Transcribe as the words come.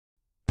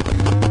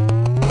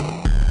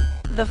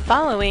The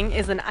following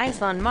is an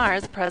Ice on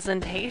Mars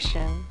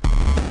presentation.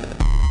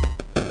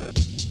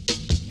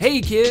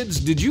 Hey kids,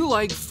 did you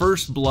like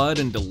First Blood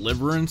and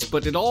Deliverance,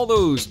 but did all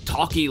those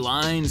talky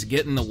lines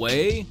get in the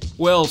way?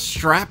 Well,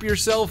 strap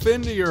yourself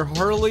into your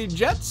Harley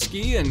jet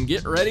ski and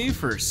get ready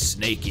for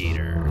Snake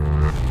Eater.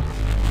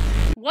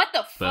 What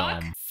the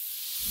fuck? Film.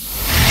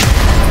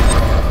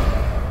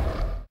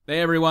 Hey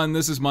everyone,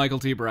 this is Michael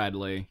T.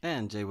 Bradley.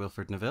 And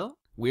WIlford Neville.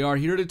 We are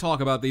here to talk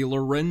about the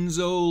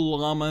Lorenzo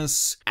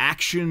Lamas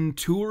action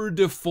tour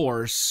de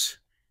force,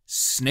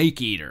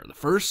 Snake Eater, the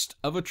first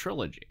of a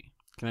trilogy.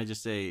 Can I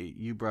just say,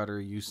 you brought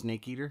her, you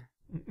snake eater?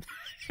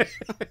 Do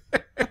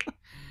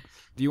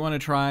you want to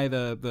try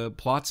the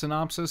plot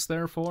synopsis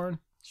there, Ford?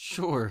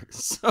 Sure.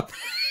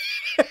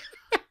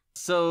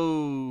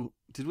 So,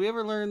 did we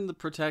ever learn the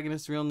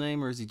protagonist's real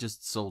name, or is he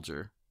just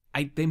Soldier?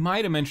 They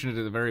might have mentioned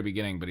it at the very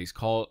beginning, but he's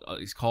called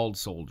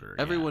Soldier.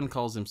 Everyone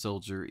calls him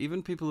Soldier,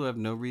 even people who have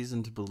no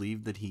reason to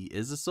believe that he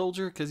is a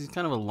soldier, because he's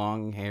kind of a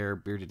long hair,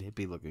 bearded,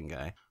 hippie-looking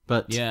guy.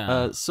 But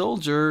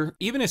Soldier...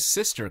 Even his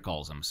sister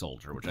calls him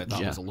Soldier, which I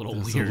thought was a little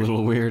weird. A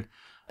little weird.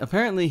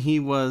 Apparently, he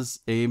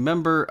was a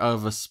member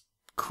of a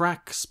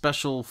crack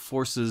special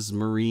forces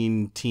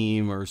marine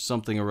team or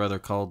something or other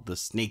called the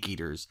Snake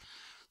Eaters.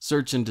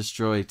 Search and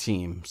destroy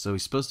team. So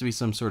he's supposed to be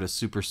some sort of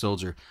super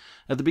soldier.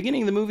 At the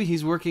beginning of the movie,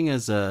 he's working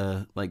as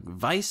a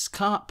vice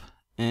cop,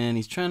 and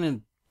he's trying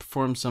to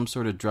perform some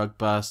sort of drug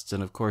bust,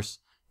 and of course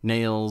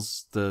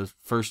nails the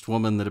first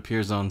woman that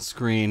appears on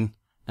screen,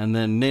 and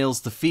then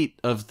nails the feet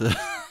of the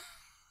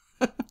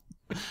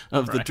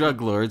the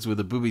drug lords with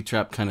a booby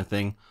trap kind of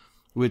thing,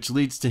 which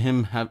leads to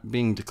him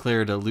being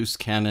declared a loose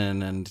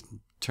cannon and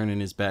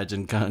turning his badge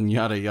and gun,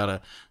 yada yada.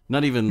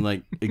 Not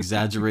even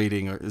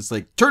exaggerating, or it's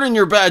like, turn in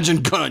your badge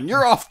and gun,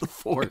 you're off the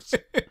force.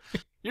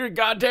 You're a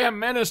goddamn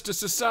menace to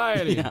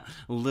society. Yeah,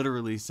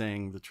 literally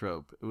saying the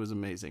trope. It was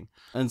amazing.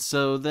 And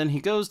so then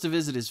he goes to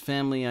visit his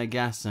family, I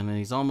guess, and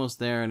he's almost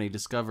there, and he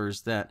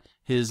discovers that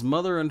his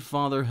mother and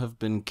father have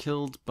been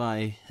killed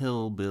by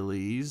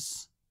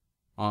hillbillies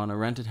on a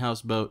rented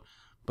houseboat,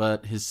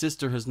 but his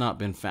sister has not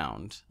been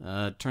found.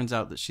 It turns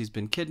out that she's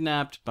been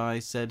kidnapped by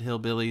said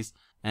hillbillies,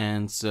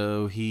 and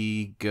so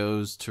he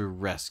goes to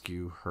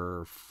rescue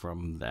her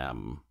from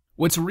them.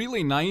 What's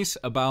really nice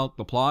about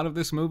the plot of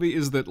this movie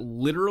is that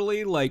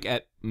literally,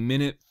 at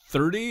minute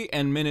 30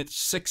 and minute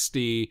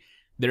 60,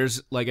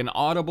 there's an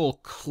audible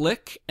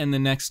click and the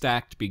next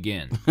act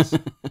begins.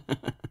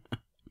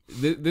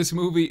 This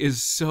movie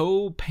is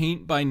so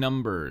paint by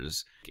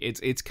numbers.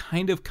 It's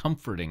kind of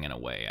comforting in a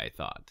way, I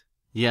thought.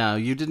 Yeah,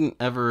 you didn't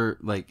ever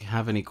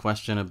have any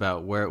question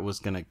about where it was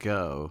going to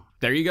go.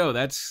 There you go.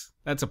 That's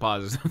a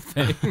positive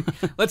thing.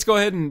 Let's go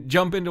ahead and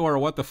jump into our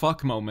what the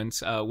fuck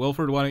moments.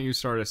 Wilford, why don't you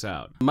start us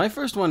out? My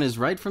first one is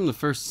right from the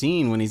first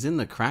scene when he's in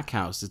the crack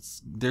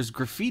house. There's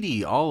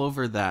graffiti all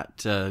over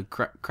that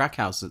crack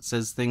house. It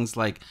says things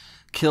like,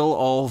 kill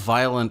all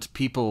violent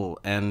people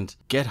and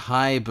get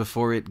high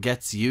before it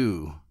gets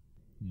you.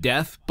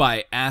 Death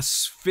by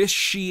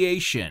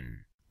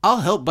asphyxiation.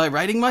 I'll help by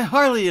riding my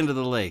Harley into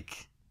the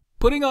lake.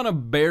 Putting on a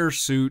bear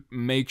suit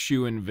makes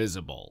you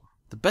invisible.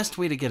 The best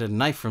way to get a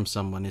knife from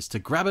someone is to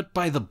grab it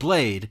by the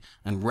blade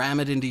and ram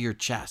it into your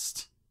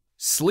chest.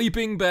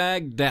 Sleeping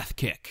bag death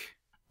kick.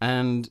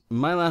 And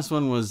my last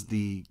one was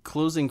the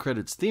closing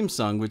credits theme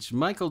song, which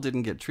Michael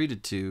didn't get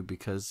treated to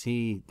because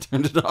he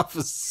turned it off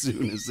as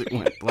soon as it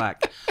went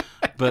black.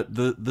 But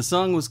the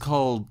song was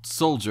called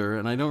Soldier,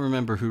 and I don't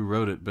remember who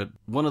wrote it, but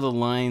one of the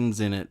lines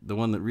in it, the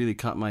one that really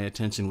caught my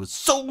attention, was,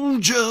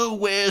 "Soldier,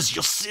 where's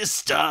your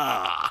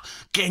sister?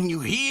 Can you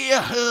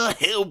hear her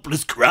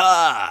helpless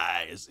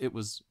cries?" It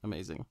was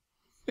amazing.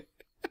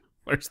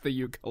 Where's the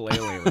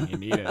ukulele when you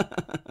need it?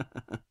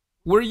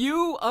 Were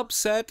you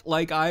upset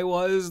like I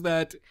was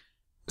that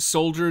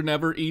Soldier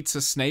never eats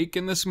a snake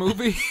in this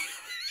movie?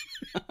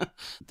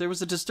 There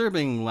was a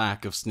disturbing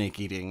lack of snake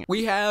eating.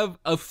 We have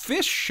a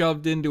fish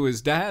shoved into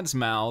his dad's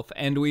mouth,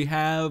 and we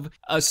have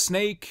a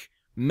snake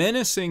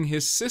menacing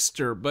his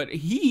sister, but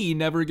he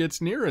never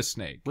gets near a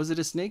snake. Was it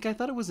a snake? I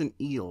thought it was an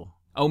eel.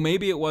 Oh,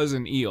 maybe it was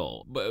an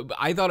eel. But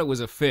I thought it was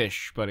a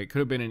fish, but it could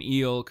have been an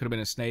eel, could have been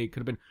a snake,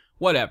 could have been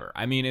whatever.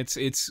 I mean,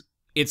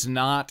 it's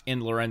not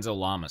in Lorenzo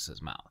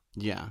Lamas' mouth.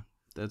 Yeah,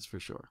 that's for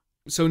sure.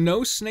 So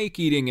no snake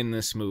eating in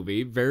this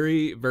movie.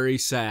 Very, very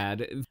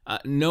sad.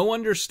 No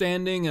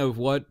understanding of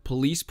what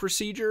police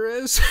procedure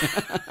is.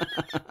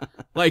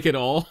 At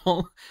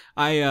all.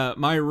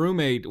 My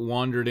roommate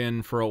wandered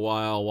in for a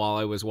while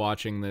I was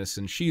watching this,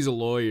 and she's a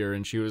lawyer,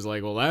 and she was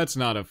like, well, that's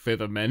not a Fifth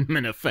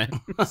Amendment offense.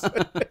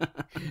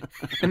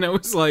 And I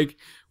was like,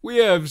 we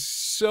have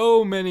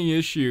so many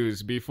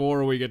issues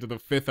before we get to the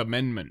Fifth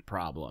Amendment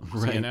problems,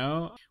 right. You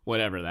know?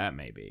 Whatever that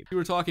may be. We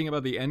were talking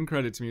about the end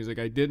credits music.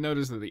 I did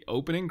notice that the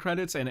opening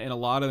credits and a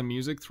lot of the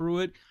music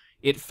through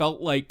it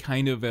felt like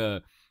kind of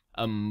a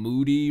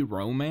moody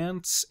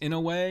romance in a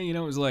way. You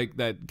know, it was like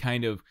that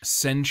kind of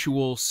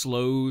sensual,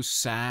 slow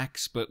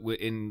sax, but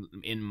in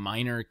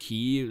minor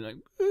key. Like,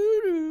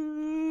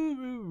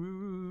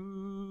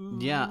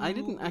 yeah, I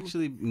didn't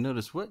actually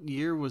notice. What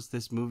year was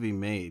this movie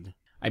made?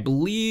 I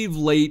believe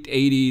late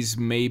 80s,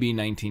 maybe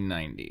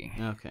 1990.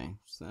 Okay,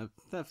 so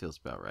that feels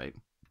about right.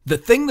 The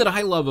thing that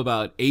I love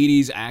about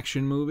 80s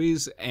action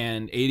movies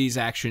and 80s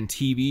action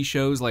TV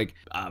shows, like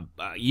a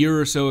year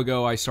or so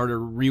ago, I started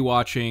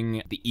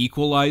rewatching The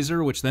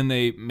Equalizer, which then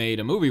they made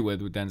a movie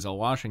with Denzel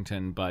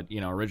Washington, but,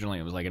 originally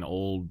it was like an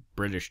old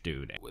British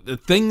dude. The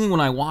thing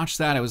when I watched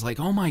that, I was like,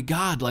 oh my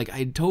God, like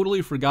I'd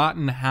totally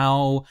forgotten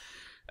how,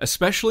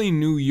 especially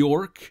New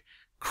York,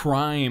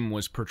 crime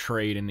was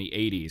portrayed in the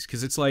 80s,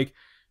 because it's like,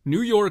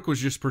 New York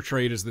was just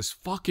portrayed as this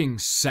fucking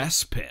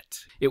cesspit.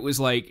 It was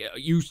like,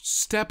 you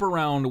step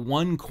around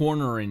one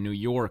corner in New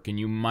York and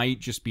you might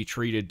just be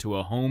treated to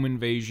a home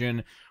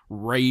invasion,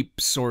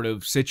 rape sort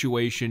of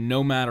situation,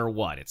 no matter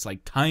what. It's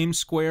like Times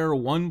Square,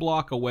 one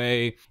block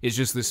away, is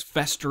just this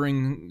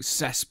festering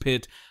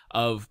cesspit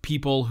of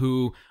people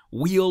who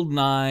wield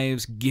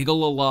knives,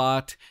 giggle a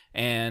lot,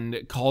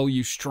 and call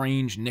you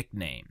strange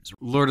nicknames.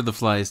 Lord of the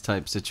Flies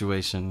type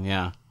situation,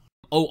 yeah.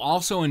 Oh,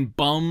 also, and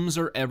bums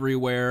are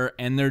everywhere,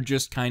 and they're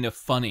just kind of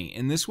funny.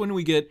 In this one,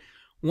 we get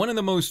one of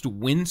the most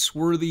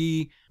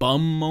wince-worthy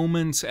bum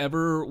moments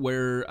ever,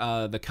 where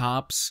the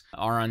cops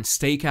are on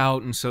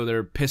stakeout, and so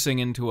they're pissing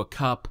into a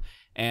cup,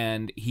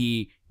 and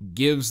he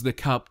gives the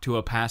cup to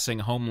a passing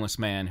homeless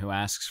man who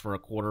asks for a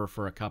quarter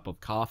for a cup of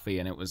coffee,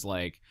 and it was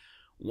like,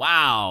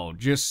 wow,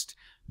 just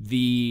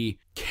the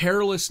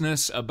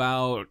carelessness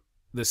about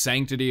the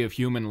sanctity of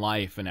human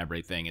life and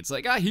everything. It's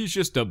like, he's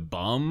just a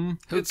bum.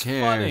 Who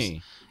cares?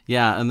 Funny.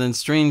 Yeah, and then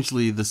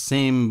strangely, the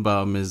same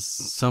bum is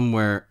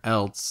somewhere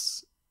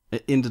else,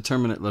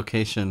 indeterminate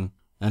location,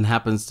 and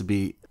happens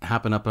to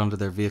happen up onto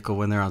their vehicle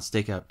when they're on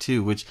stakeout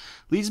too, which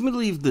leads me to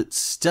believe that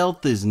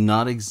stealth is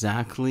not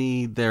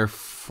exactly their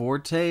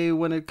forte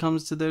when it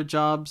comes to their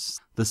jobs.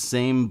 The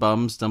same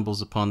bum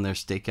stumbles upon their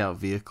stakeout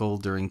vehicle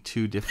during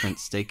 2 different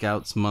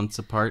stakeouts months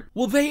apart.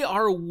 Well, they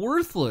are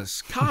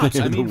worthless cops.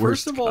 I mean,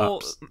 first of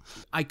all, cops.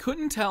 I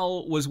couldn't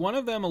tell, was one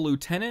of them a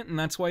lieutenant and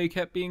that's why he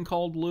kept being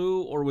called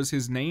Lou, or was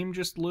his name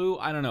just Lou?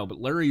 I don't know,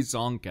 but Larry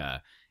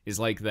Zonka is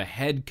like the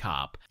head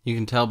cop. You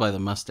can tell by the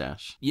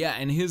mustache. Yeah,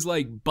 and his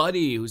like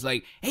buddy who's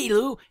like, hey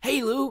Lou,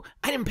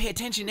 I didn't pay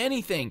attention to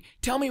anything.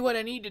 Tell me what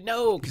I need to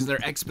know, because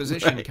they're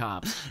exposition Right.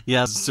 cops.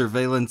 Yeah,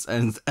 surveillance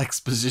and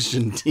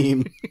exposition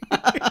team.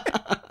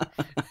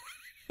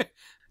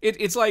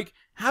 It's like,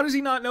 how does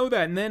he not know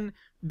that? And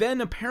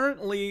then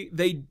apparently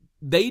they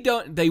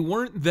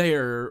weren't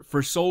there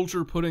for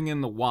Soldier putting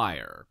in the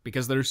wire,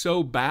 because they're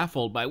so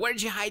baffled by, where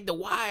did you hide the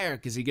wire?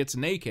 Because he gets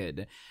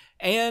naked.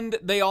 And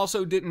they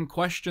also didn't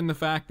question the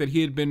fact that he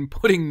had been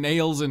putting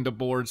nails into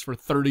boards for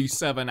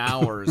 37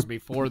 hours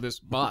before this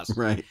bust.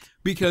 Right.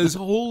 Because,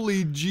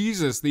 holy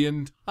Jesus, the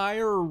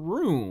entire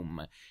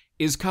room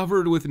is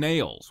covered with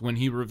nails when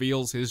he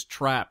reveals his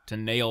trap to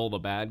nail the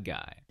bad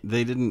guy.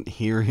 They didn't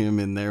hear him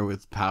in there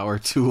with power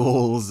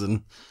tools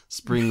and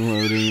spring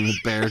loading the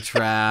bear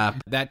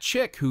trap. That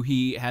chick who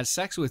he has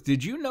sex with,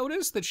 did you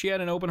notice that she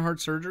had an open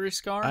heart surgery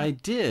scar? I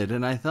did,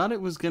 and I thought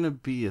it was going to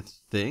be a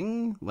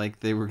thing,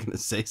 like they were going to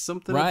say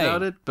something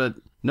about it, but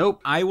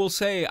nope. I will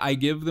say I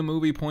give the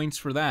movie points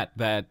for that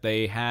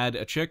they had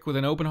a chick with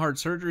an open heart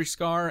surgery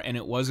scar, and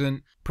it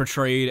wasn't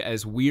portrayed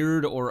as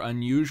weird or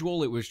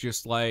unusual. It was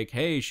just like,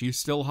 hey, she's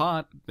still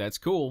hot. That's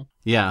cool.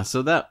 Yeah,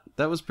 so that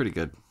was pretty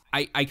good.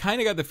 I kind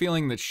of got the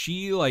feeling that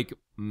she, like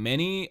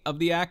many of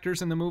the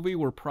actors in the movie,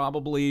 were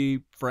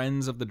probably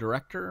friends of the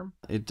director.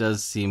 It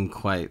does seem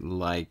quite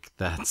like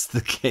that's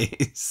the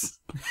case.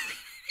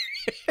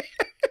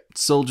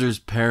 Soldier's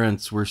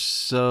parents were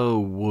so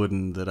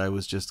wooden that I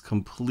was just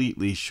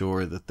completely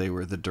sure that they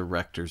were the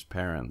director's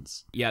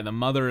parents. Yeah, the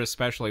mother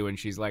especially, when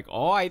she's like,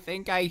 oh, I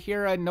think I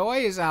hear a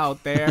noise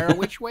out there.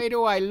 Which way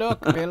do I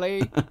look,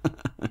 Billy?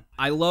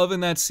 I love in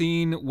that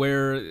scene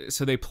where,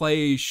 so they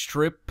play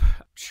strip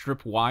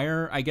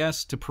wire, I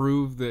guess, to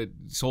prove that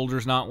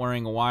Soldier's not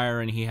wearing a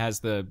wire and he has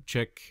the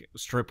chick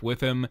strip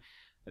with him.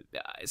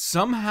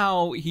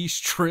 Somehow he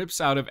strips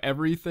out of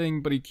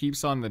everything, but he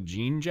keeps on the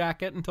jean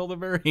jacket until the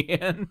very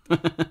end,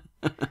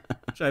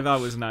 which I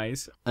thought was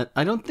nice.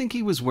 I don't think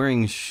he was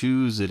wearing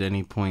shoes at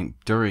any point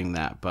during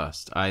that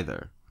bust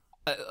either.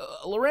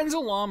 Lorenzo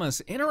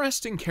Lamas,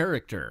 interesting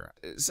character.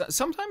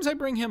 Sometimes I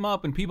bring him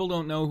up and people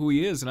don't know who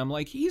he is, and I'm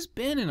like, he's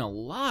been in a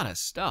lot of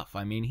stuff.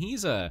 I mean,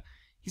 he's a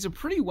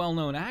pretty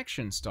well-known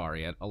action star,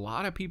 yet a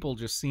lot of people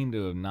just seem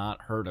to have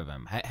not heard of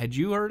him. Had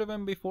you heard of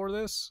him before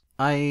this?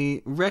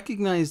 I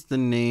recognized the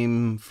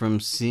name from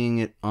seeing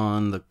it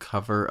on the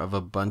cover of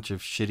a bunch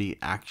of shitty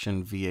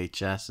action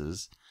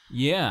VHSs.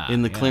 Yeah.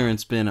 In the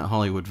clearance bin at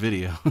Hollywood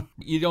Video.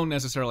 You don't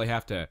necessarily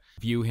have to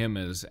view him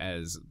as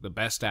the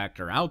best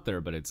actor out there,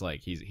 but it's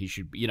like he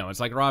should, it's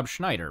like Rob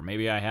Schneider.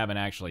 Maybe I haven't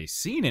actually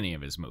seen any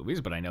of his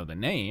movies, but I know the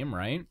name,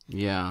 right?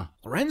 Yeah.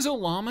 Lorenzo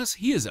Lamas,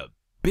 he is a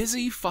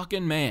busy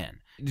fucking man.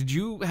 Did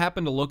you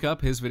happen to look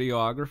up his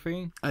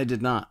videography? I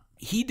did not.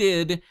 He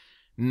did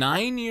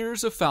 9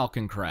 years of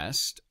Falcon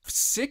Crest,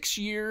 6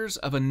 years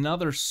of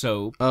another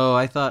soap. Oh,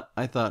 I thought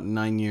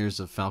 9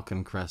 years of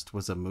Falcon Crest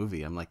was a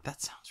movie. I'm like,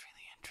 that sounds really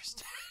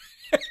interesting.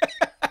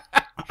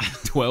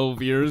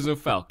 12 years of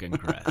Falcon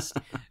Crest.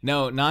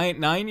 No,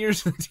 9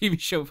 years of the TV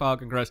show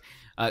Falcon Crest.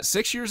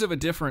 6 years of a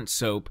different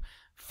soap.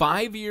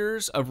 5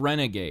 years of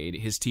Renegade,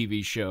 his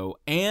TV show,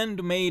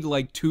 and made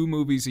like 2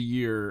 movies a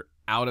year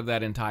out of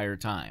that entire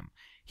time.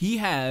 He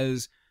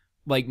has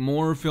like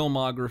more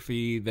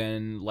filmography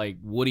than like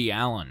Woody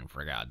Allen,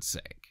 for God's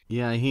sake.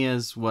 Yeah, he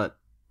has,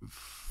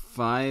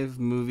 5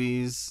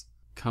 movies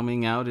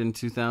coming out in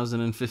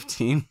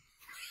 2015?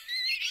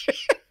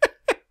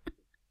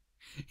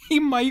 He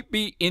might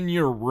be in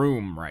your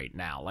room right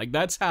now. Like,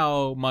 that's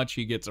how much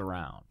he gets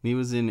around. He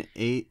was in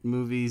 8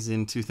 movies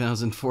in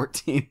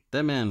 2014.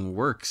 That man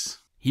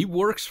works. He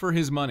works for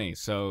his money,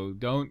 so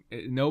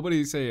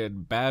nobody say a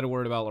bad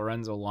word about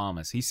Lorenzo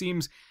Lamas. He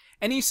seems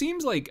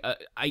like,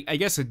 I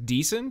guess, a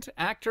decent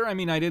actor. I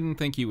mean, I didn't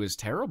think he was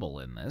terrible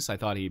in this. I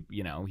thought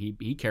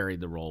he carried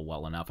the role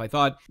well enough. I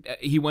thought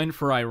he went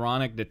for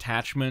ironic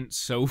detachment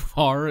so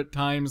far at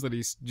times that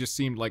he just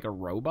seemed like a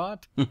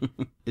robot.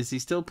 Is he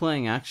still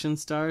playing action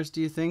stars,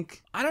 do you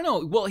think? I don't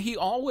know. Well, he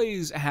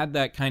always had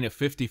that kind of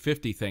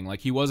 50-50 thing.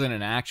 Like, he wasn't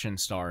an action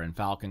star in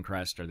Falcon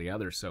Crest or the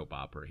other soap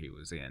opera he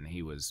was in.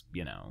 He was,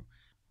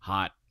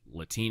 hot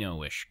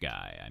Latino-ish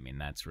guy. I mean,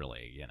 that's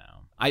really,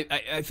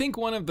 I think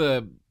one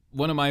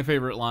of my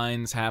favorite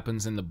lines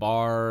happens in the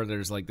bar.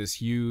 There's like this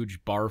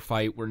huge bar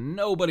fight where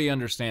nobody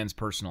understands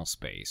personal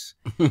space.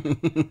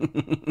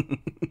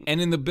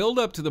 And in the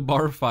build-up to the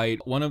bar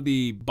fight, one of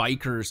the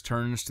bikers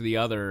turns to the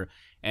other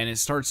and it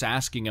starts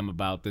asking him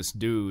about this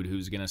dude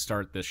who's going to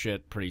start the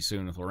shit pretty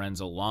soon with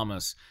Lorenzo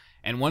Lamas.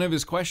 And one of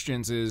his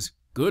questions is,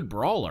 "Good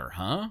brawler,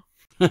 huh?"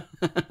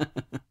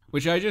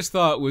 Which I just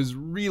thought was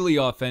really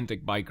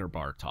authentic biker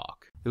bar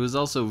talk. It was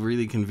also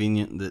really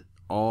convenient that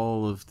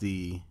all of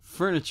the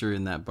furniture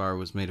in that bar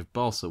was made of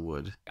balsa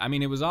wood. I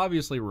mean, it was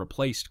obviously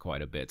replaced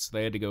quite a bit, so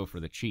they had to go for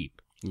the cheap.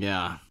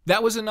 Yeah.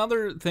 That was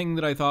another thing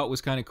that I thought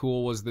was kind of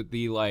cool, was that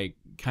the, like,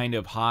 kind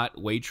of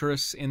hot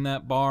waitress in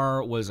that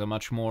bar was a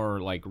much more,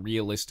 like,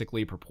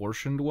 realistically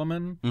proportioned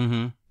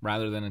woman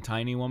rather than a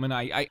tiny woman.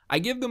 I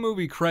give the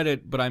movie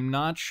credit, but I'm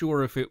not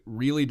sure if it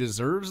really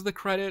deserves the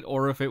credit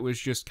or if it was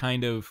just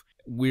kind of,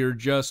 we're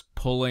just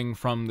pulling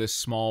from this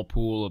small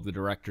pool of the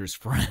director's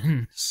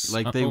friends.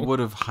 Like, they would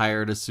have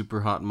hired a super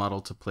hot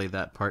model to play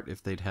that part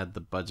if they'd had the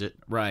budget.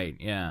 Right,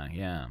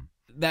 yeah.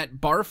 That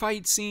bar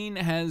fight scene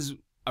has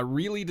a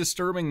really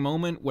disturbing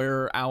moment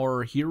where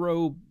our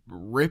hero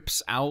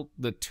rips out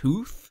the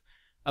tooth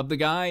of the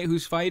guy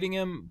who's fighting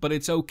him, but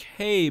it's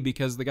okay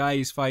because the guy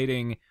he's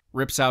fighting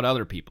rips out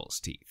other people's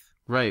teeth.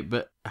 Right,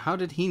 but how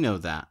did he know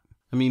that?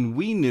 I mean,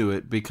 we knew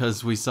it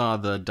because we saw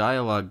the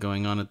dialogue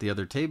going on at the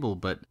other table,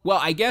 but... Well,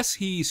 I guess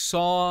he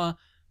saw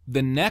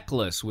the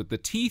necklace with the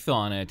teeth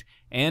on it,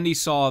 and he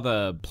saw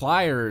the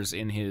pliers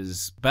in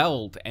his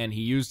belt, and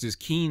he used his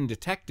keen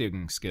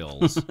detecting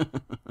skills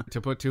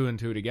to put 2 and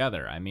 2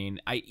 together. I mean,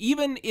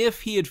 even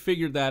if he had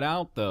figured that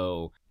out,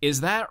 though,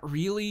 is that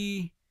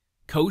really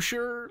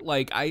kosher?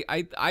 Like,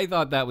 I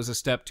thought that was a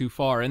step too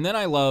far. And then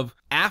I love,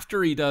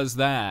 after he does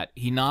that,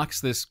 he knocks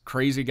this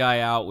crazy guy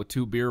out with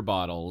 2 beer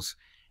bottles,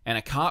 and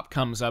a cop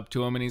comes up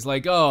to him, and he's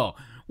like, "Oh,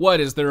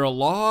 what, is there a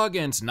law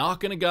against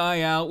knocking a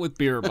guy out with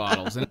beer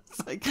bottles?" And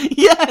it's like,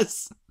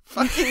 yes!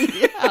 Fucking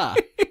yeah!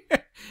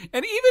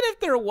 And even if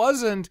there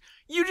wasn't,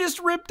 you just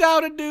ripped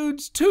out a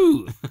dude's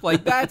tooth.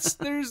 Like,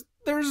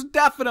 there's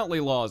definitely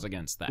laws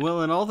against that.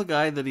 Well, and all the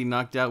guy that he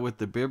knocked out with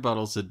the beer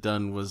bottles had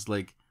done was,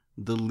 like,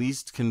 the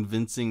least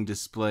convincing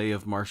display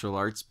of martial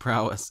arts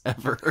prowess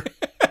ever.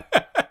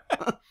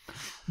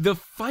 The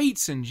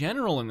fights in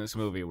general in this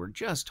movie were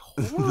just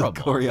horrible.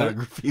 The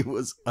choreography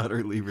was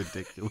utterly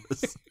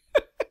ridiculous.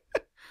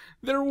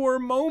 There were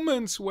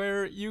moments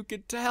where you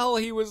could tell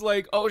he was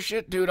like, "Oh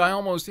shit, dude, I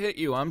almost hit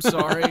you. I'm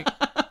sorry."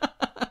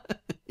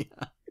 Yeah.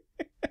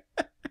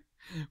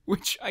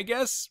 Which I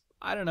guess,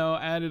 I don't know,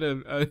 added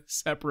a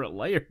separate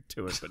layer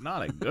to it, but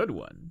not a good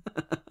one.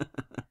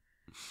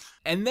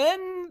 And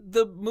then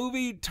the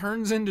movie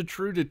turns into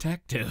True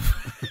Detective.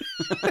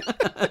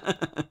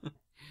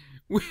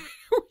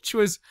 Which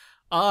was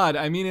odd.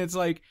 I mean, it's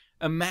like,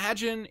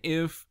 imagine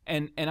if,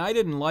 and I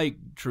didn't like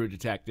True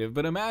Detective,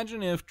 but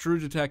imagine if True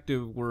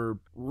Detective were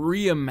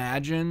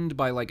reimagined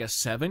by like a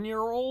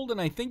 7-year-old, and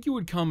I think you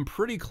would come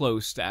pretty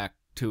close to Act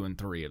 2 and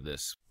 3 of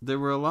this. There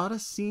were a lot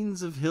of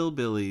scenes of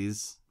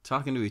hillbillies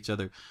talking to each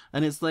other,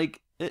 and it's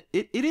like,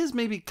 it is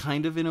maybe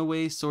kind of in a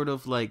way sort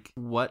of like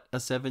what a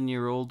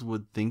 7-year-old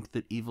would think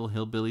that evil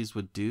hillbillies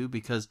would do,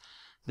 because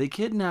they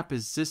kidnap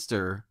his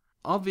sister.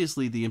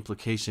 Obviously, the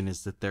implication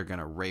is that they're going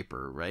to rape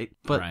her, right?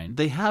 But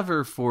They have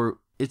her for,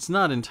 it's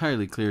not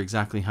entirely clear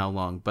exactly how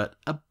long, but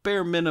a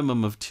bare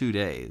minimum of 2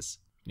 days.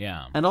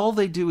 Yeah. And all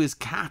they do is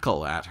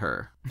cackle at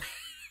her.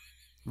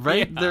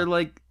 Right? Yeah.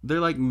 They're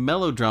like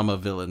melodrama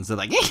villains. They're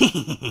like,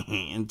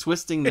 and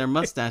twisting their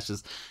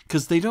mustaches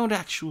because they don't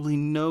actually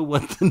know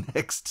what the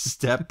next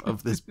step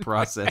of this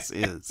process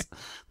is.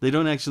 They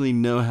don't actually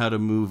know how to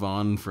move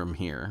on from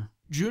here.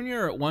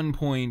 Junior at one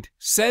point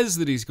says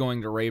that he's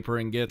going to rape her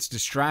and gets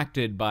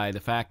distracted by the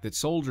fact that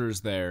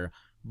Soldier's there,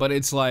 But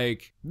it's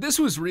like, this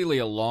was really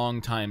a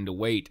long time to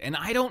wait, and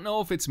I don't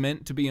know if it's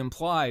meant to be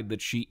implied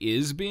that she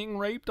is being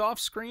raped off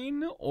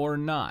screen or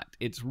not.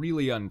 It's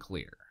really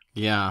unclear.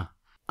 Yeah.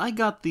 I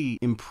got the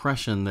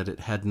impression that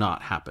it had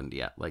not happened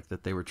yet, like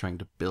that they were trying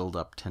to build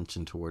up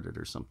tension toward it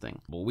or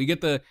something. Well, we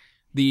get the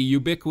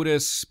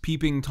ubiquitous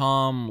peeping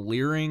Tom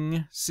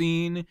leering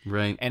scene,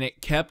 right? And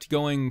it kept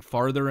going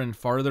farther and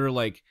farther,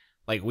 like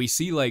we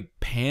see like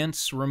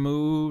pants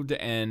removed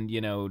and, you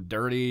know,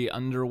 dirty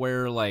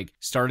underwear like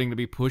starting to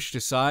be pushed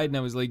aside, and I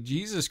was like,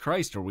 Jesus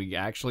Christ, are we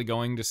actually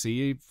going to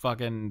see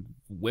fucking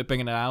whipping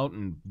it out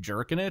and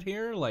jerking it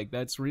here? Like,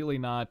 that's really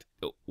not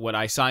what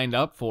I signed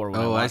up for when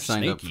I watched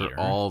signed Snake up for Eater.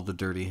 all the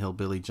dirty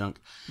hillbilly junk.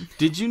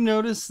 Did you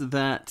notice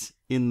that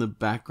in the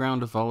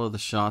background of all of the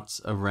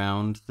shots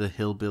around the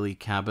hillbilly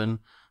cabin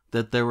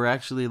that there were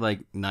actually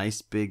like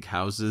nice big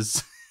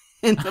houses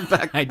in the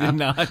background? I did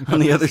not on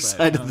the other notice that,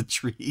 side no. of the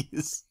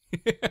trees.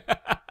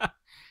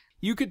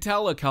 You could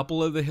tell a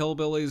couple of the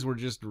hillbillies were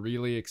just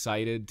really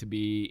excited to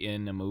be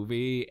in a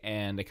movie,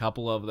 and a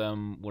couple of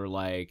them were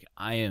like,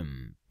 I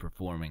am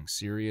performing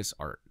serious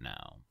art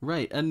now.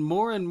 Right, and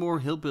more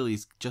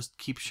hillbillies just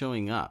keep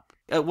showing up.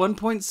 At one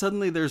point,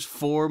 suddenly there's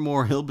 4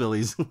 more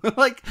hillbillies. We're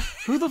like,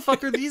 who the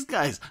fuck are these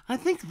guys? I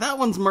think that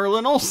one's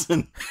Merlin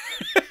Olsen.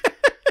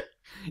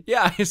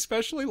 Yeah, I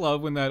especially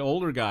love when that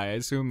older guy, I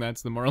assume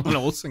that's the Merlin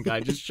Olsen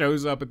guy, just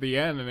shows up at the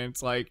end, and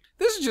it's like,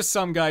 this is just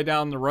some guy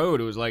down the road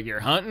who was like,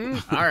 you're hunting?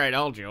 All right,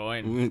 I'll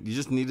join. You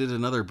just needed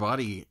another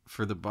body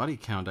for the body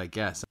count, I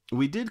guess.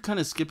 We did kind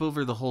of skip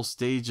over the whole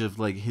stage of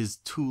like his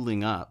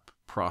tooling up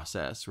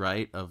process,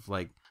 right? Of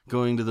like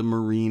going to the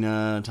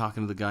marina,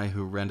 talking to the guy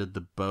who rented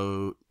the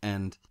boat,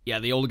 and... Yeah,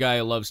 the old guy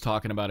who loves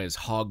talking about his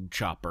hog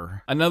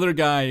chopper. Another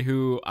guy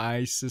who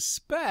I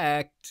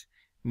suspect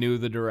knew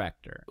the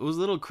director. It was a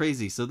little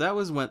crazy. So that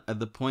was when at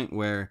the point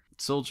where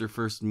Soldier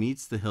first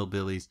meets the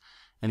hillbillies,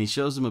 and he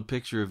shows them a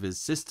picture of his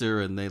sister,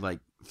 and they like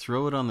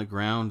throw it on the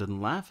ground and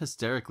laugh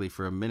hysterically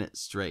for a minute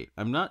straight.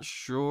 I'm not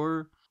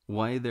sure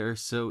why they're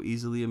so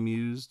easily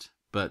amused,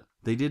 but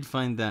they did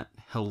find that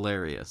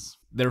hilarious.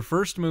 Their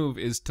first move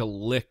is to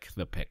lick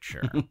the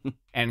picture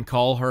and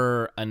call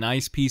her a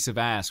nice piece of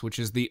ass, which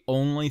is the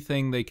only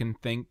thing they can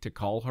think to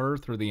call her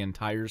through the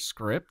entire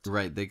script.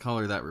 Right, they call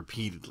her that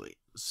repeatedly.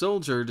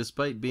 Soldier,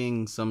 despite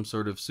being some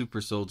sort of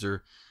super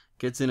soldier,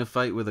 gets in a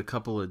fight with a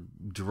couple of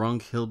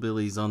drunk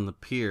hillbillies on the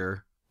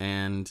pier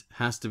and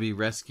has to be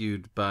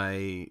rescued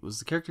by... Was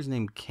the character's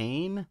name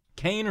Kane?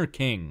 Kane or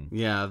King?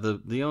 Yeah,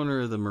 the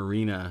owner of the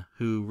marina,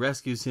 who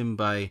rescues him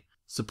by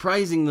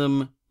surprising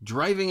them,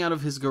 driving out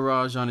of his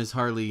garage on his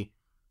Harley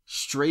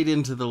straight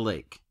into the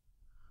lake.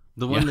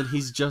 The one that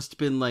he's just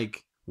been,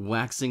 like,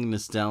 waxing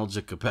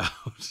nostalgic about.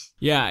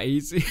 Yeah,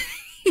 he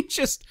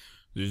just...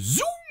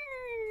 Zoom!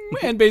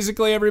 And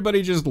basically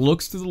everybody just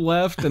looks to the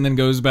left and then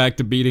goes back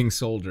to beating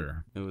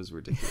Soldier. It was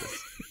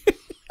ridiculous.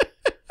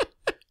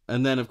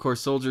 And then, of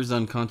course, Soldier's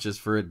unconscious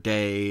for a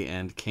day,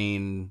 and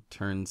Kane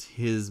turns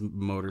his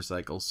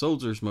motorcycle,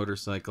 Soldier's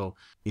motorcycle,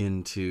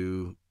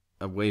 into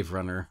a wave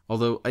runner.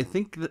 Although I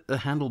think that the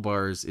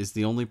handlebars is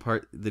the only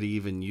part that he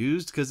even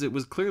used, because it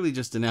was clearly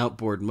just an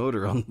outboard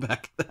motor on the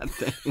back of that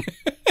thing.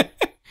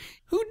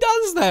 Who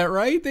does that,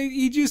 right?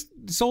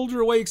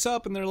 Soldier wakes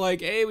up and they're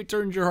like, hey, we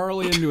turned your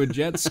Harley into a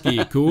jet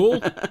ski.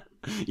 Cool?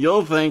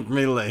 You'll thank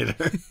me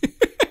later.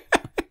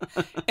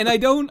 And I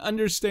don't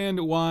understand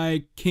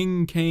why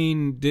King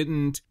Kane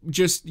didn't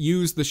just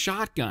use the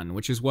shotgun,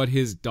 which is what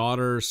his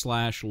daughter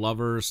 /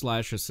 lover /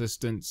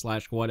 assistant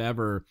 /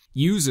 whatever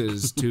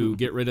uses to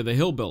get rid of the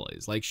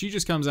hillbillies. Like, she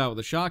just comes out with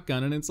a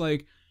shotgun, and it's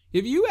like,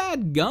 if you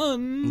had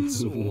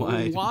guns,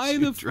 why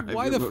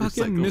the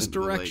fucking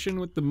misdirection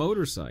with the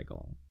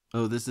motorcycle?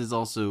 Oh, this is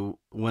also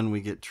when we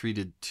get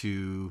treated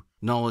to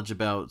knowledge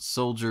about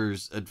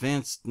Soldier's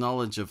advanced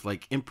knowledge of,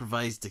 like,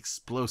 improvised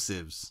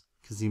explosives.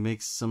 Because he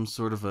makes some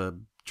sort of a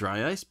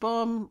dry ice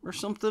bomb or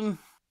something.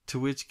 To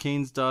which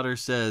Kane's daughter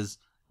says,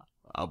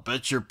 I'll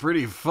bet you're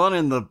pretty fun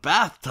in the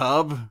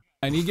bathtub.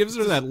 And he gives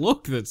her that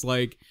look that's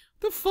like,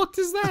 the fuck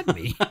does that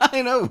mean?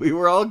 I know, we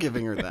were all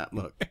giving her that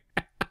look.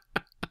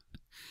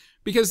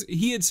 Because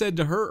he had said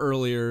to her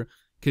earlier,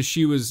 because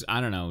she was, I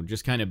don't know,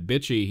 just kind of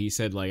bitchy, he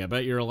said, like, I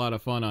bet you're a lot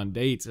of fun on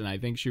dates, and I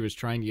think she was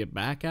trying to get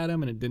back at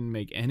him, and it didn't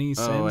make any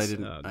sense. Oh,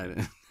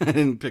 I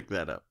didn't pick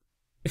that up.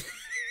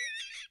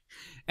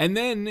 And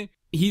then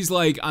he's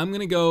like, I'm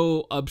going to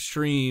go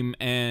upstream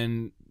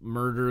and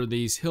murder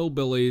these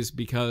hillbillies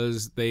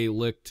because they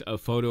licked a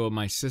photo of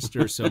my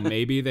sister, so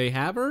maybe they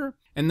have her?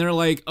 And they're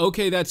like,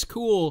 okay, that's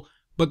cool,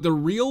 but the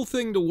real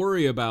thing to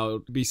worry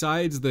about,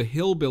 besides the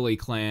hillbilly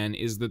clan,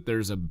 is that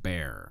there's a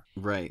bear.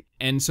 Right.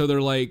 And so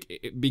they're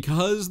like,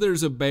 because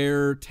there's a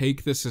bear,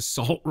 take this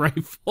assault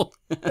rifle.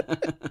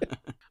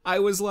 I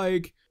was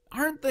like,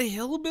 aren't the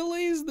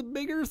hillbillies the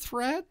bigger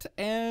threat?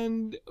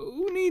 And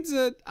who needs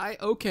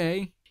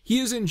okay. He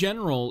is in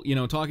general, you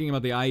know, talking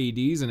about the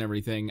IEDs and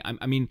everything.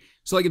 I mean,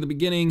 so like at the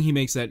beginning, he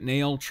makes that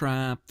nail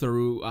trap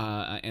through,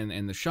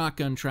 and the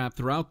shotgun trap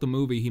throughout the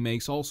movie. He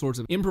makes all sorts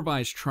of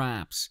improvised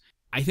traps.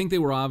 I think they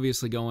were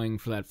obviously going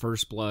for that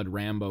First Blood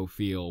Rambo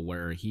feel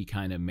where he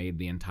kind of made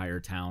the entire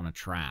town a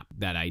trap.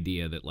 That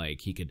idea that,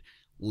 like, he could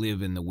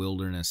live in the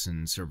wilderness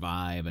and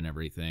survive and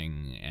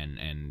everything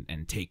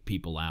and take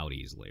people out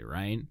easily,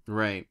 right?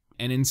 Right.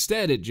 And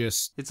instead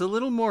it's a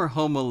little more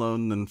Home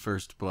Alone than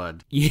First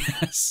Blood.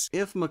 Yes.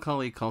 If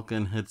Macaulay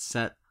Culkin had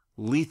set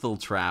lethal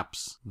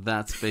traps,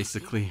 that's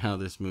basically how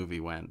this movie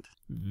went.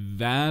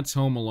 That's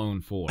Home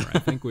Alone 4. I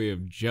think we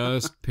have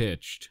just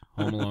pitched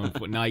Home Alone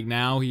 4. Like,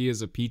 now he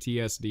is a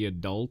PTSD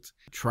adult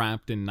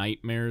trapped in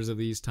nightmares of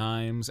these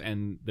times,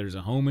 and there's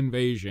a home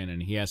invasion,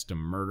 and he has to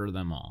murder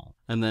them all.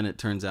 And then it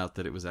turns out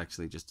that it was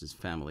actually just his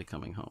family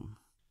coming home.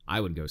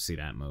 I would go see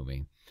that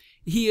movie.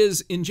 He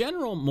is, in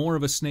general, more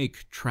of a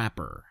snake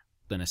trapper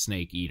than a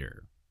snake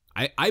eater.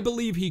 I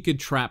believe he could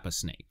trap a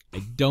snake. I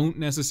don't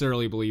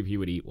necessarily believe he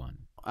would eat one.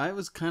 I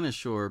was kind of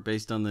sure,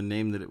 based on the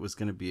name, that it was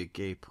going to be a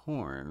gay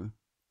porn.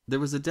 There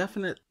was a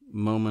definite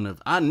moment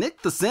of, I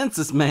nicked the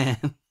census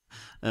man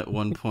at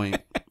one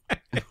point.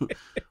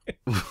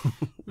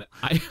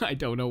 I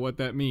don't know what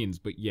that means,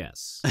 but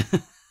yes.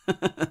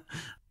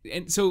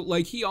 And so,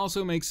 like, he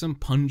also makes some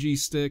punji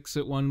sticks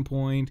at one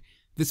point.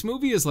 This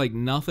movie is like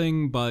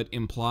nothing but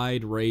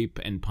implied rape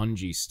and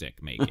punji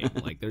stick making.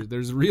 Like,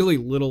 there's really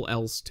little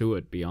else to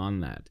it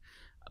beyond that.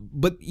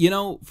 But, you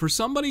know, for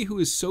somebody who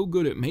is so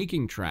good at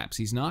making traps,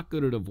 he's not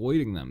good at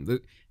avoiding them.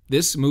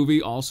 This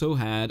movie also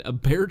had a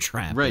bear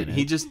trap in it.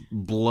 He just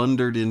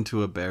blundered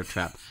into a bear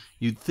trap.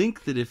 You'd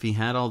think that if he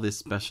had all this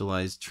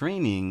specialized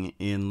training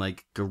in,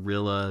 like,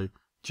 guerrilla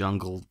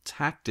jungle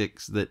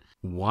tactics, that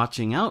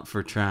watching out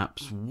for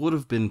traps would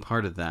have been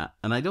part of that.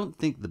 And I don't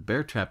think the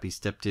bear trap he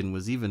stepped in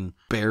was even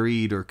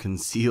buried or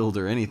concealed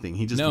or anything.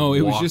 He just No,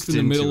 it was just in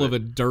the middle it. of a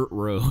dirt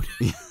road.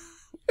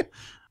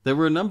 There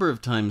were a number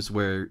of times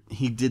where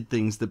he did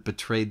things that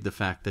betrayed the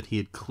fact that he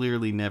had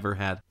clearly never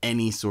had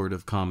any sort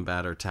of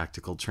combat or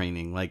tactical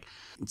training. Like,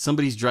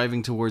 somebody's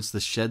driving towards the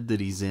shed that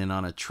he's in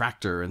on a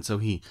tractor, and so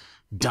he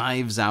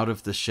dives out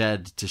of the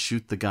shed to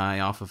shoot the guy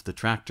off of the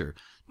tractor.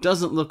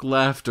 Doesn't look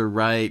left or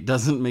right,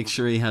 doesn't make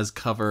sure he has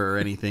cover or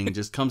anything,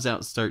 just comes out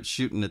and starts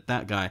shooting at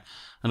that guy,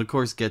 and of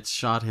course gets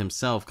shot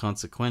himself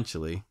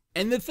consequentially.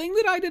 And the thing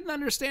that I didn't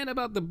understand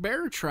about the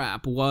bear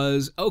trap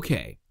was,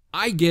 okay,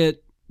 I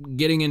get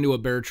getting into a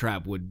bear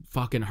trap would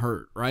fucking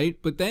hurt, right?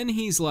 But then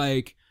he's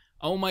like,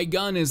 oh, my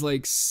gun is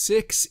like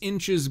 6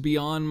 inches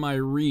beyond my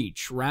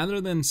reach. Rather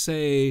than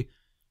say,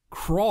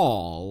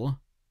 crawl,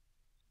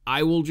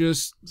 I will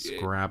just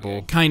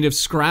kind of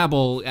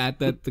scrabble at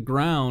the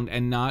ground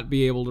and not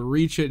be able to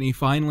reach it. And he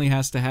finally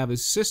has to have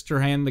his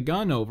sister hand the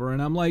gun over.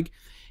 And I'm like,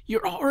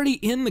 you're already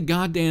in the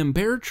goddamn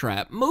bear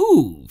trap.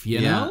 Move,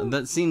 you know? Yeah,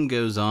 that scene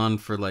goes on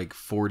for like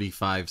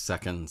 45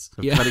 seconds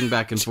of cutting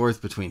back and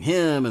forth between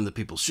him and the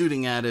people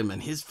shooting at him,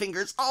 and his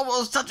fingers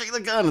almost touching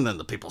the gun, and then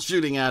the people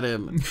shooting at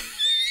him.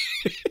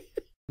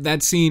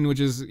 That scene,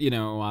 which is, you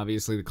know,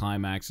 obviously the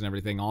climax and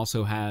everything,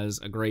 also has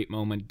a great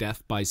moment,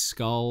 death by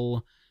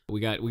skull.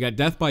 We got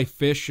death by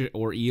fish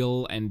or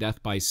eel and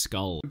death by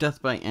skull.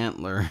 Death by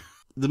antler.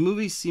 The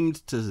movie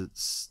seemed to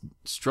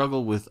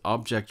struggle with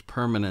object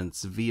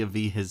permanence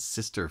vis-a-vis his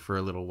sister for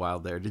a little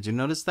while there. Did you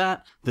notice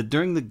that? That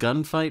during the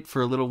gunfight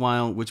for a little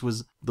while, which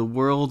was the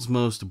world's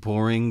most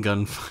boring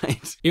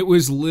gunfight. It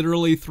was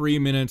literally 3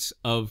 minutes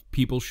of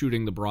people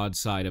shooting the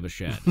broadside of a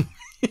shed.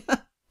 Yeah.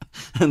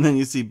 And then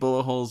you see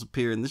bullet holes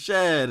appear in the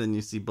shed, and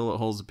you see bullet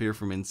holes appear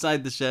from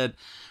inside the shed,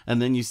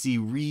 and then you see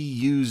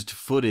reused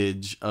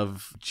footage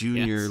of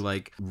Junior,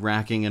 like,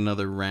 racking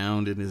another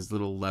round in his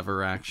little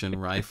lever-action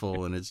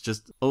rifle, and it's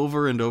just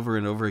over and over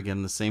and over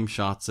again, the same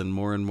shots and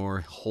more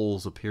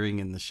holes appearing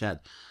in the shed.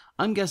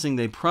 I'm guessing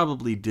they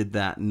probably did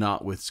that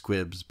not with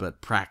squibs,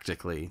 but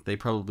practically. They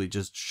probably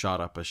just shot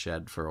up a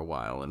shed for a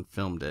while and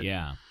filmed it.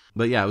 Yeah.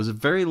 But yeah, it was a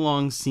very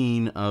long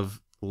scene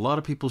of a lot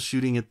of people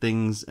shooting at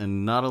things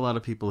and not a lot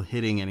of people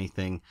hitting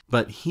anything.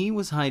 But he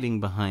was hiding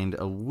behind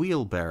a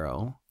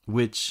wheelbarrow,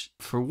 which,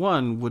 for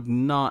one, would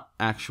not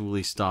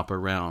actually stop a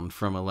round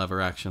from a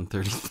lever-action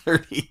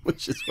 30-30,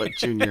 which is what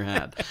Junior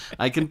had.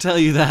 I can tell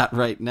you that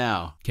right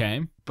now.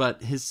 Okay.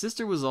 But his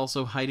sister was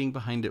also hiding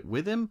behind it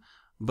with him,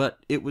 but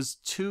it was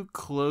too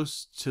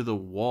close to the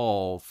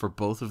wall for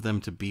both of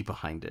them to be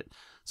behind it.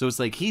 So it's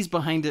like he's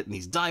behind it and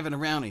he's diving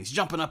around and he's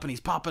jumping up and he's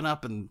popping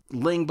up and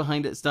laying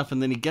behind it and stuff.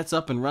 And then he gets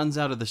up and runs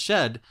out of the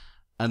shed.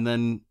 And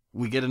then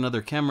we get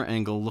another camera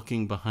angle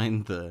looking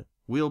behind the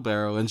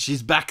wheelbarrow and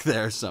she's back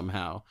there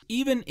somehow.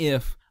 Even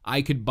if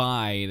I could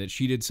buy that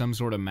she did some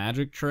sort of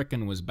magic trick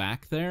and was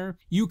back there,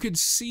 you could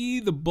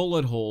see the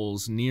bullet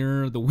holes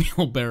near the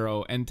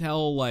wheelbarrow and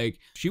tell, like,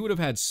 she would have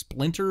had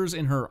splinters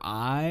in her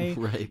eye.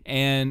 Right.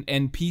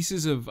 And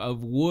pieces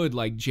of wood,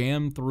 like,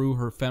 jammed through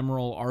her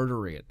femoral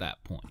artery at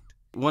that point.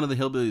 One of the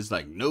hillbillies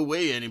like, no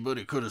way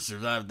anybody could have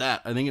survived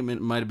that. I think it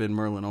might have been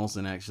Merlin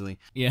Olsen, actually.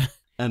 Yeah.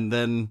 And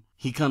then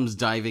he comes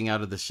diving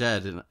out of the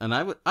shed, and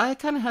I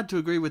kind of had to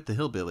agree with the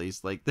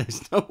hillbillies. Like,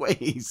 there's no way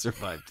he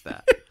survived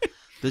that.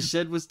 The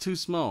shed was too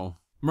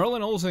small.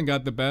 Merlin Olsen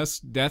got the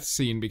best death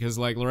scene because,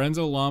 like,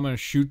 Lorenzo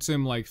Lamas shoots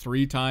him like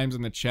 3 times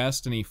in the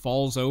chest and he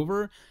falls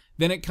over.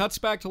 Then it cuts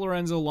back to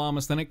Lorenzo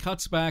Lamas. Then it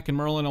cuts back and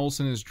Merlin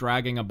Olsen is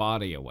dragging a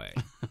body away.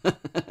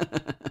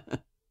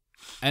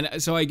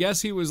 And so I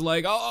guess he was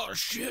like, oh,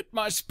 shit,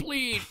 my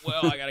spleen.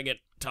 Well, I got to get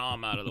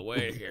Tom out of the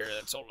way here.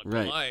 That's only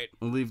polite. Right.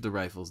 We'll leave the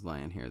rifles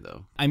lying here,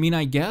 though. I mean,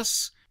 I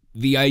guess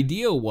the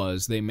idea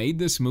was they made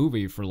this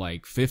movie for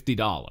like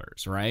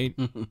 $50, right?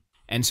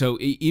 And so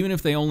even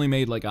if they only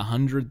made like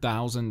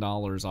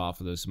 $100,000 off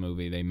of this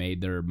movie, they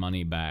made their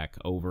money back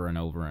over and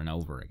over and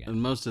over again.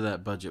 And most of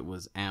that budget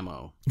was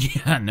ammo.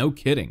 Yeah, no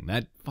kidding.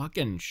 That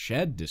fucking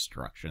shed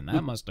destruction,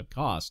 that must have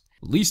cost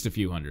at least a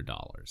few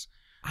 $100s.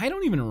 I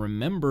don't even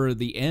remember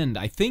the end.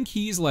 I think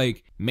he's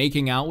like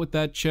making out with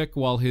that chick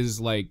while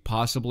his like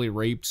possibly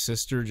raped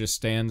sister just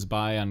stands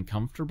by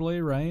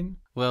uncomfortably, right?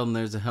 Well, and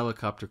there's a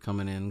helicopter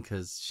coming in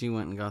because she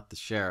went and got the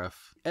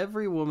sheriff.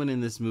 Every woman in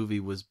this movie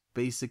was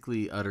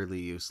basically utterly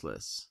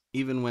useless.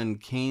 Even when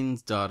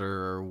Kane's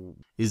daughter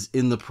is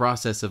in the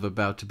process of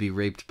about to be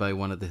raped by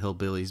one of the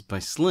hillbillies, by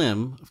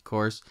Slim, of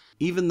course,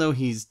 even though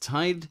he's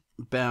tied,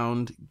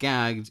 bound,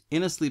 gagged,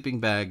 in a sleeping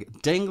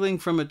bag, dangling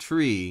from a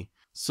tree,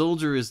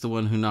 Soldier is the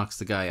one who knocks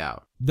the guy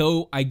out.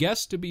 Though, I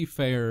guess to be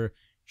fair,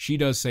 she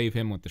does save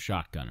him with the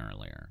shotgun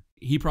earlier.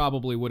 He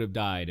probably would have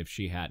died if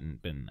she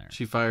hadn't been there.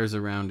 She fires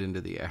a round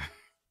into the air.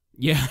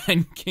 Yeah,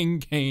 and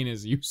King Kane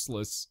is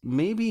useless.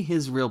 Maybe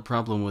his real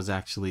problem was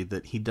actually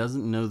that he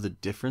doesn't know the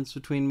difference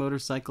between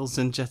motorcycles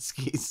and jet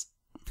skis.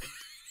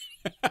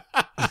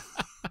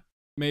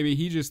 Maybe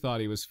he just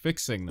thought he was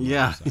fixing the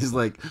Yeah, motorcycle. he's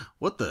like,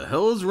 what the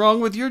hell is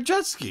wrong with your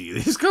jet ski?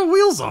 It's got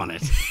wheels on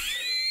it.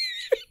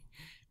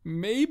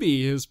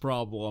 Maybe his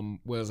problem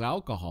was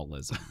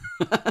alcoholism.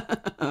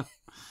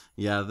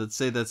 Yeah, let's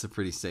say that's a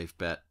pretty safe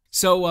bet.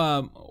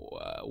 So,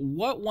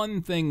 what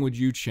one thing would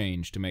you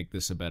change to make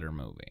this a better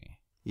movie?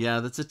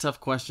 Yeah, that's a tough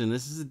question.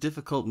 This is a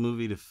difficult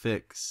movie to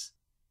fix.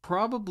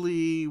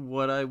 Probably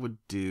what I would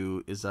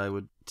do is I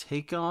would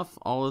take off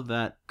all of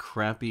that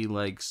crappy,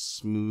 like,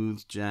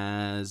 smooth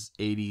jazz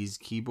 80s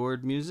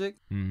keyboard music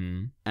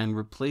and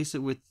replace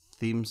it with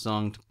theme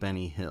song to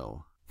Benny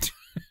Hill.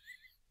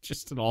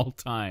 Just at all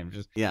times.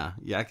 Just... Yeah,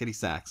 yakety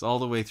sax all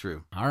the way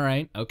through. All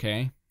right,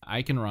 okay.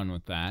 I can run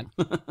with that.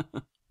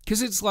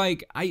 Because it's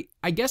like, I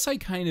guess I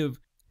kind of,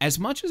 as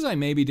much as I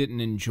maybe didn't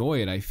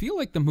enjoy it, I feel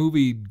like the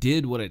movie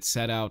did what it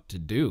set out to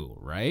do,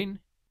 right?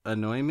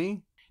 Annoy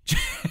me?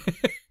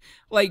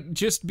 Like,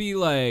 just be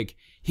like,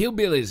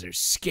 hillbillies are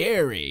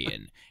scary,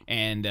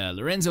 and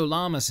Lorenzo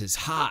Lamas is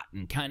hot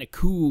and kind of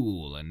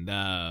cool, and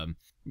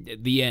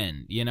the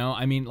end, you know?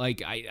 I mean,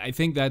 like, I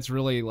think that's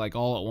really, like,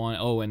 all at once.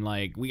 Oh, and,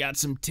 like, we got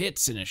some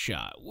tits in a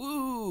shot.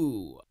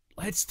 Woo!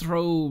 Let's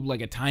throw,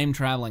 like, a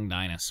time-traveling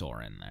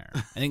dinosaur in there.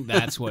 I think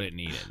that's what it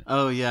needed.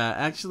 Oh, yeah.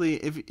 Actually,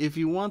 if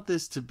you want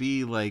this to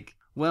be, like...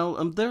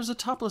 Well, there's a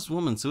topless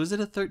woman, so is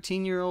it a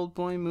 13-year-old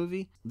boy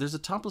movie? There's a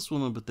topless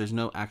woman, but there's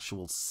no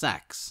actual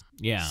sex.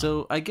 Yeah.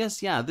 So I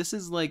guess, yeah, this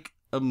is like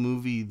a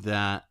movie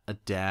that a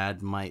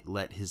dad might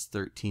let his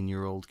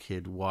 13-year-old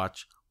kid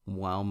watch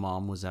while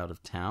mom was out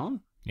of town.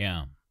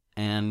 Yeah.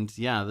 And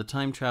yeah, the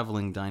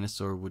time-traveling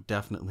dinosaur would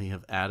definitely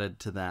have added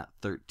to that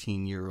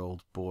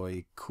 13-year-old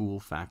boy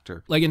cool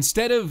factor. Like,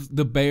 instead of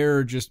the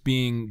bear just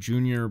being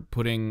Junior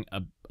putting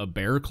a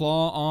bear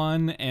claw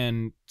on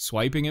and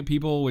swiping at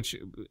people, which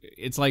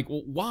it's like,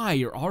 well, why?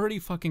 You're already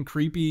fucking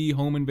creepy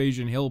home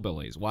invasion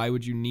hillbillies. Why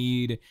would you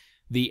need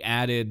the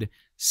added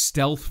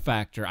stealth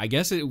factor? I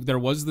guess there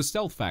was the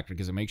stealth factor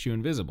because it makes you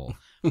invisible.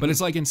 But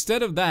it's like,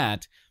 instead of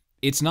that,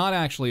 it's not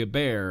actually a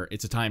bear,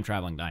 it's a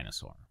time-traveling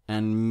dinosaur.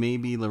 And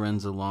maybe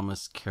Lorenzo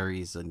Lamas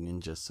carries a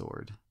ninja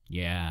sword.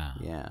 Yeah.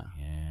 Yeah.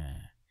 Yeah.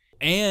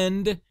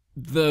 And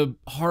the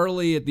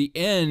Harley at the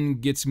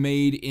end gets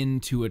made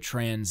into a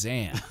Trans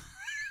Am.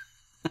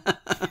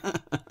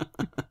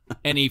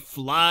 And he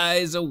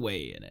flies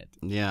away in it.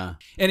 Yeah.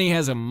 And he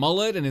has a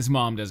mullet and his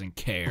mom doesn't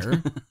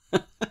care.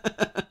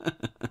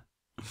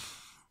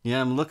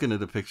 Yeah, I'm looking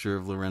at a picture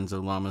of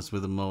Lorenzo Lamas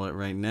with a mullet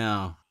right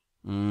now.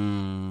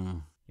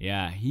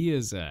 Yeah, he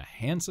is a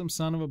handsome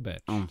son of a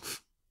bitch.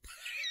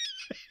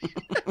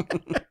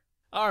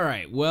 All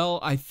right, well,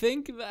 I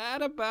think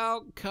that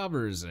about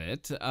covers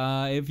it.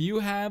 If you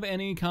have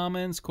any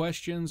comments,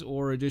 questions,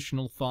 or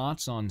additional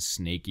thoughts on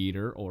Snake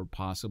Eater, or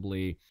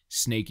possibly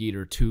Snake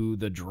Eater 2,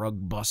 The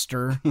Drug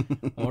Buster,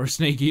 or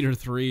Snake Eater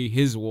 3,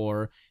 His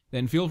War,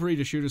 then feel free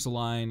to shoot us a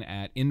line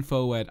at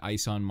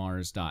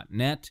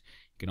info@iceonmars.net.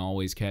 You can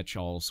always catch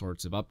all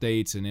sorts of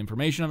updates and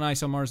information on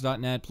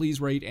iceonmars.net. Please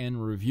rate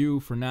and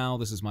review. For now,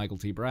 this is Michael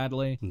T.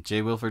 Bradley.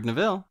 J. Wilford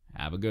Neville.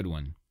 Have a good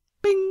one.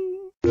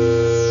 Bing!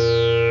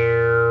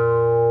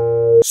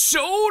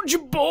 Soldier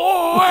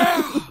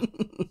boy!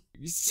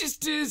 Your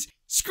sister's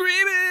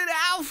screaming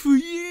out for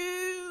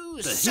you!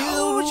 The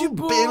Soldier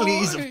boy!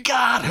 hillbillies have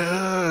got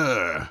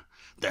her!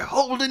 They're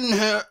holding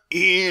her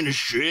in a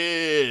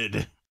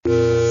shed!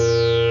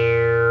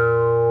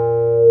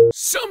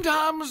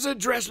 Sometimes I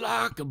dress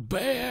like a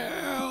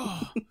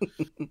bear,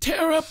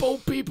 tear up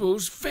old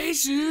people's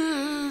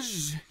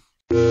faces.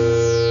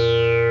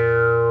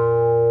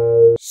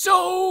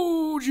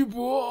 Soldier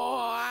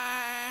boy.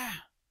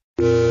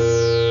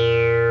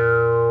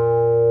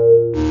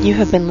 You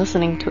have been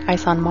listening to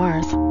Ice on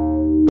Mars.